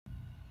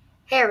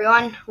Hey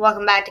everyone,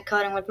 welcome back to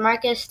Coding with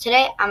Marcus.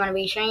 Today I'm going to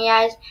be showing you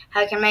guys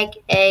how you can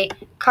make a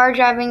car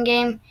driving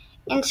game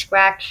in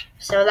Scratch.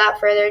 So without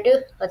further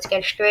ado, let's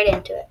get straight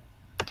into it.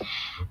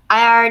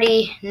 I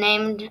already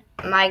named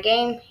my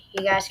game.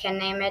 You guys can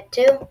name it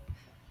too.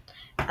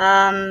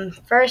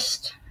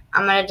 First,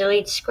 I'm going to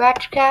delete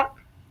Scratch Cap.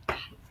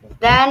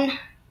 Then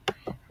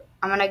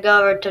I'm going to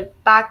go over to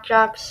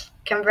backdrops,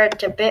 convert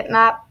to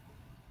bitmap.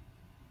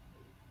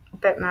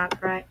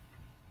 Bitmap, right?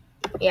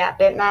 Yeah,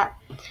 bitmap.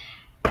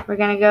 We're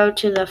going to go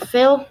to the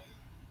fill.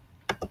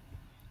 And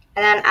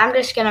then I'm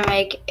just going to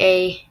make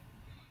a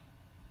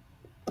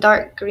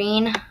dark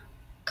green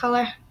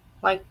color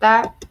like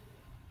that.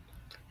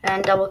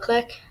 And double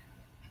click.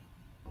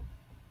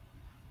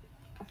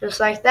 Just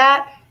like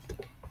that.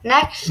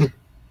 Next,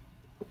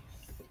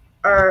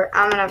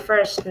 I'm going to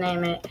first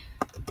name it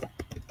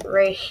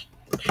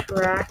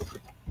racetrack.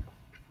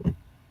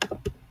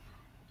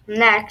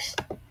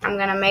 Next, I'm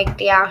going to make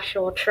the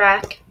actual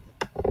track.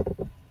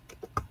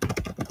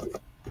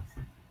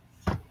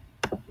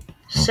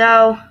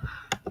 So,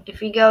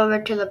 if you go over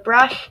to the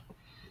brush,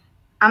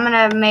 I'm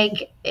going to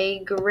make a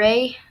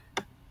gray,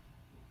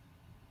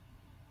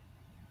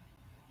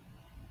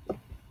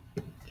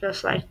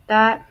 just like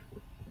that.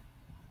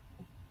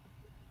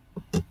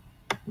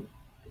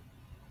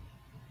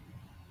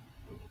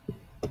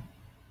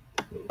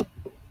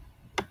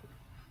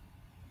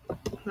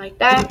 Like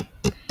that.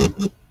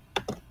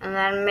 And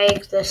then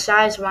make the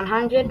size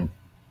 100. And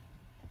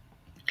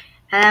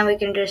then we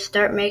can just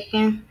start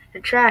making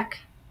the track.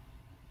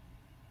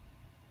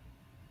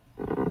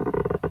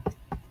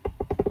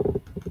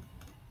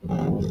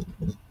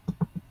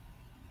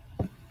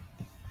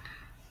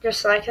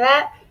 Just like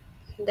that.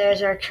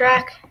 There's our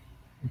track.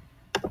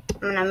 I'm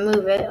going to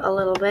move it a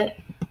little bit.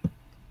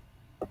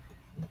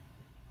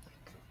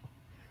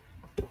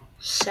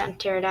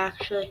 Centered,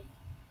 actually.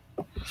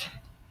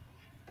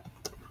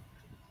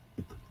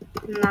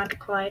 Not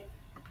quite.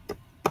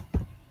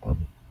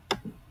 I'm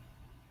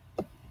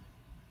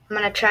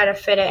going to try to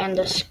fit it in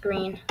the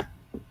screen.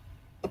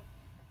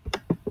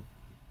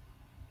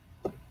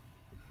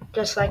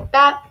 Just like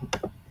that.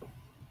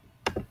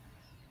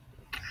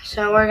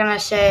 So we're going to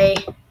say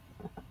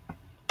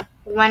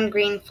when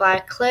green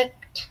flag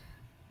clicked.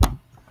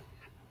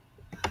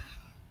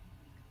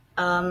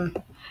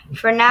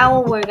 For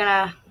now, we're going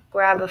to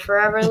grab a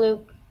forever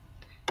loop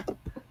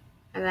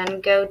and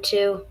then go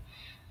to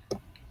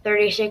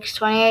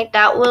 3628.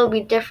 That will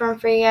be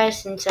different for you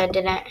guys since I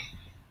didn't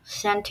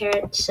center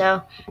it.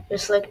 So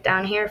just look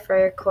down here for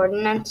your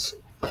coordinates.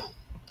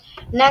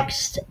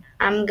 Next,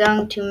 I'm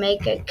going to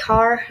make a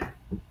car.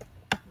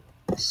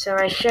 So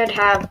I should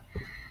have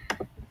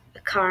a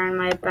car in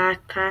my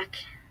backpack.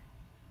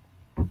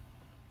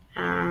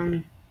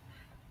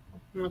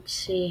 Let's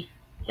see.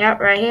 Yep,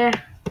 right here.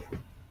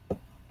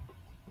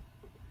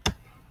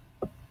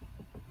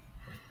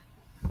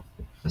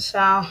 So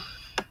I'm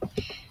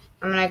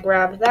going to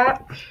grab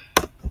that.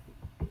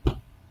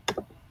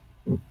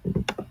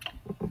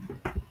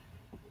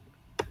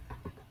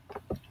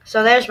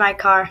 So there's my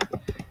car.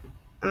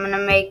 I'm going to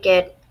make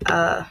it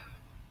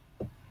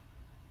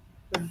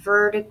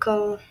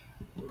vertical.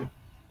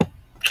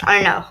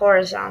 I know,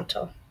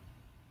 horizontal.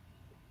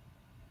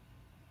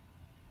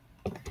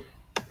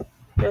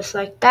 Just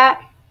like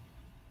that.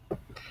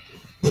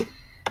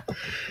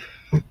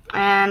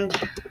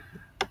 And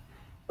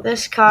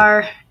this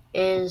car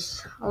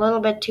is a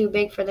little bit too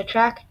big for the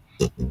track.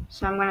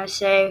 So I'm going to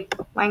say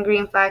when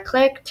green flag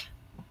clicked,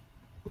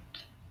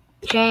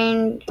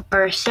 change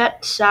or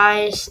set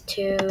size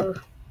to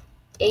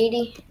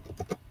 80.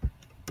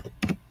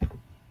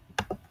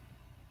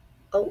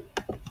 Oh,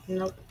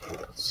 nope.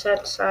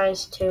 Set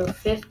size to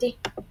 50.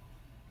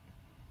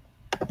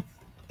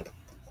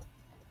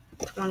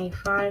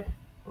 25.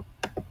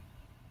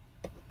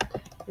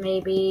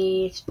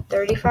 Maybe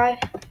 35.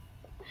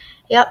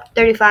 Yep,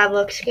 35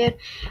 looks good.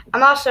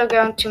 I'm also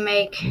going to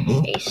make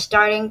a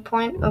starting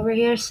point over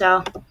here.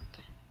 So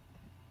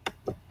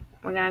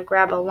we're going to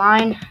grab a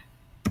line.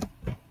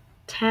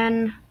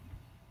 10.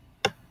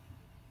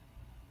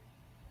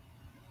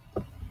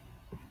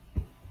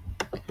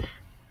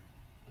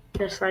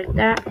 Just like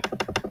that.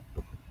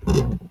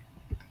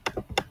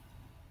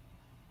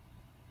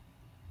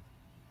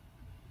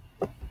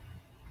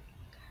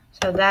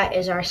 So that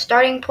is our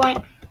starting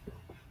point.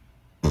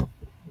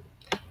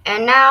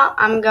 And now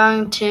I'm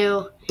going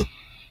to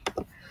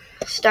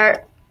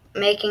start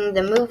making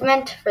the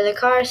movement for the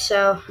car.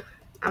 So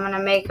I'm going to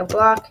make a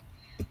block,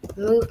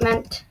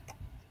 movement,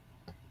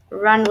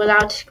 run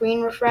without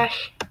screen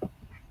refresh.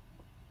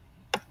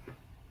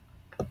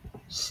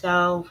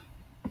 So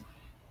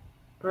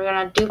we're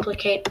going to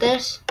duplicate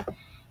this,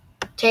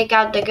 take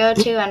out the go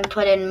to and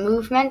put in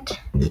movement.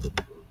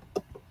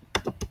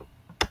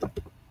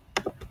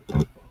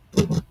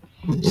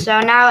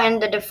 So now in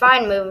the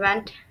define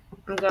movement,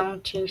 I'm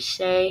going to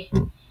say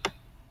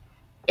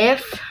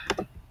if.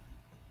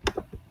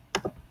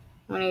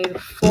 We need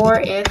 4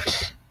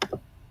 ifs.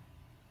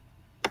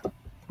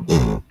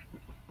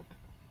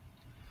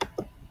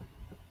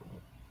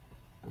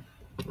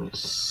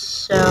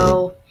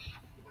 So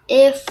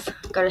if,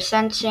 go to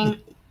sensing,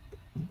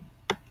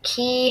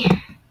 key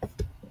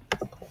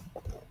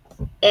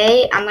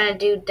A, I'm going to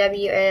do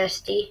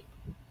WASD.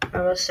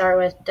 I will start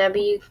with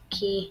W,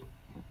 key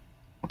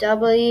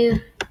W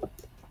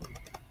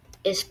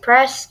is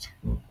pressed,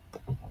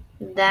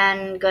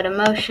 then go to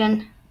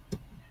motion,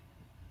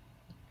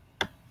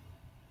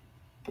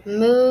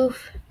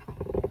 move,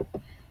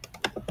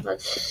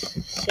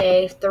 let's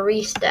say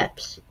 3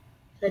 steps.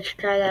 Let's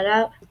try that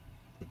out.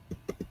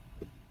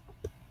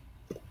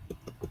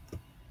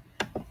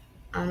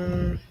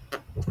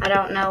 I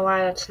don't know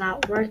why that's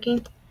not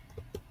working.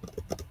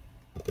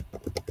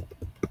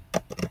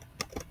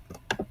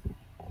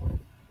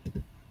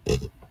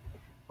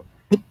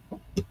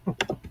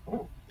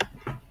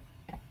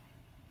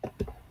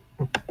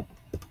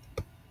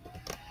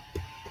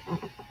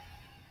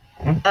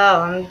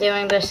 Oh, I'm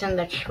doing this in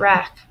the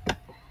track.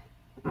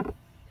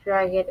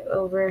 Drag it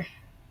over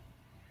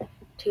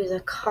to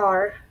the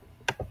car.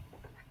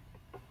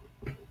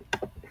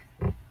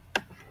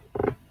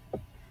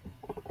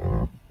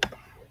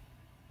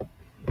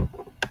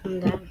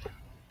 And then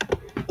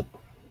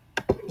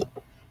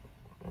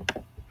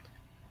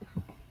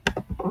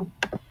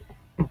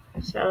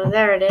so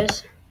there it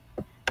is.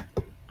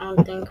 I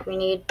don't think we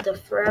need the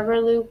forever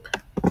loop.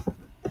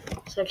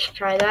 So let's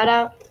try that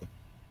out.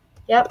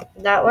 Yep,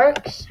 that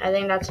works. I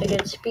think that's a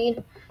good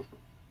speed.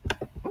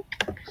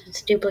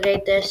 Let's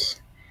duplicate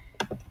this.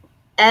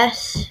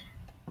 S,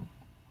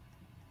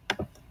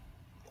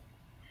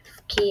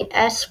 key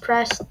S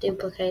pressed,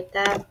 duplicate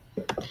that.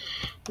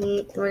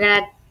 We're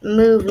gonna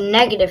move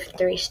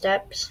 -3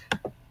 steps.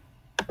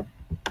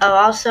 Oh,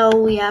 also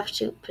we have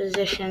to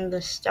position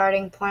the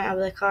starting point of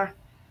the car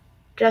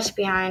just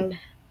behind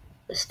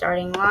the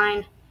starting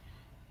line.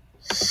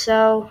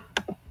 So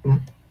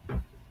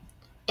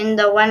in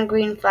the when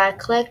green flag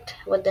clicked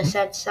with the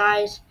set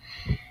size,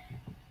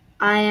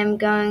 I am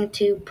going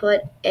to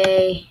put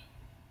a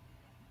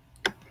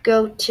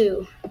go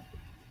to.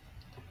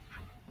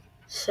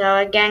 So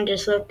again,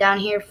 just look down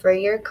here for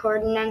your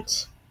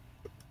coordinates.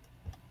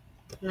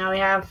 Now we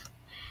have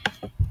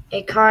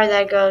a car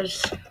that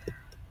goes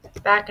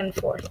back and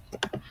forth.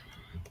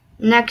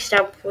 Next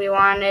up, we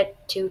want it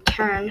to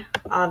turn,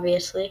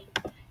 obviously.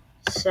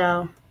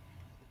 So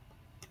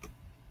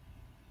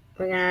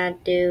we're gonna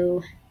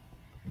do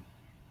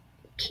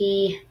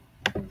key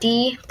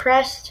D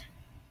pressed.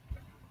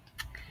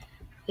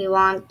 We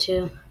want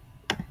to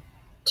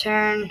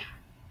turn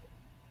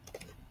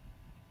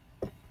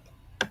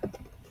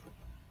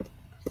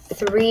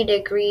 3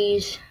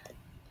 degrees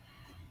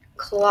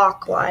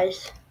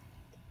clockwise.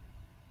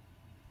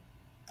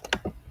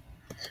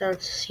 So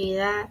let's see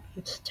that.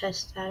 Let's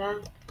test that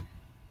out.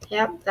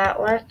 Yep, that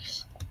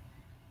works.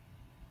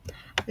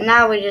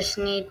 Now we just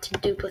need to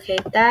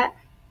duplicate that.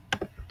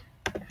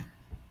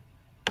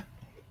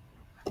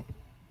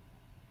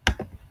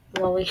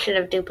 Well, we should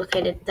have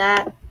duplicated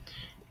that.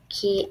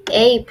 Key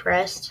A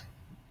pressed.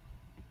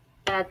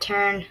 Gonna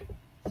turn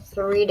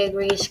 3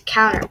 degrees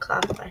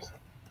counterclockwise.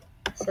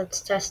 So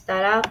let's test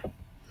that out.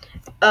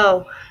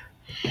 Oh,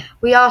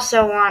 we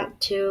also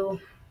want to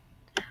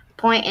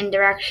point in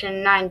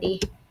direction 90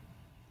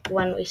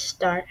 when we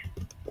start.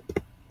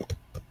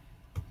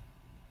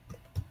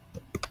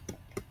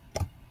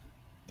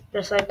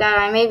 Just like that.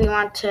 I maybe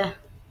want to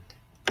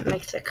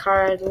make the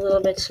car a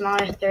little bit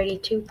smaller,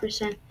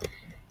 32%.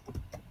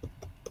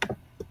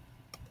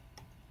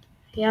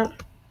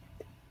 Yep.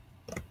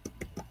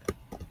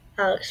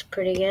 That looks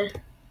pretty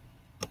good.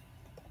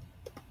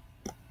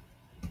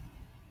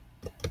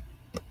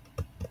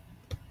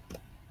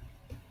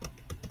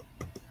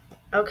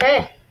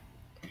 Okay.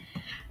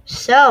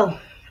 So,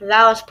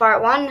 that was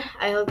part 1.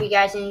 I hope you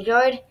guys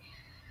enjoyed.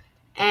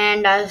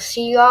 And I'll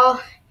see you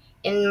all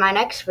in my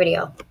next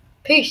video.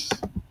 Peace.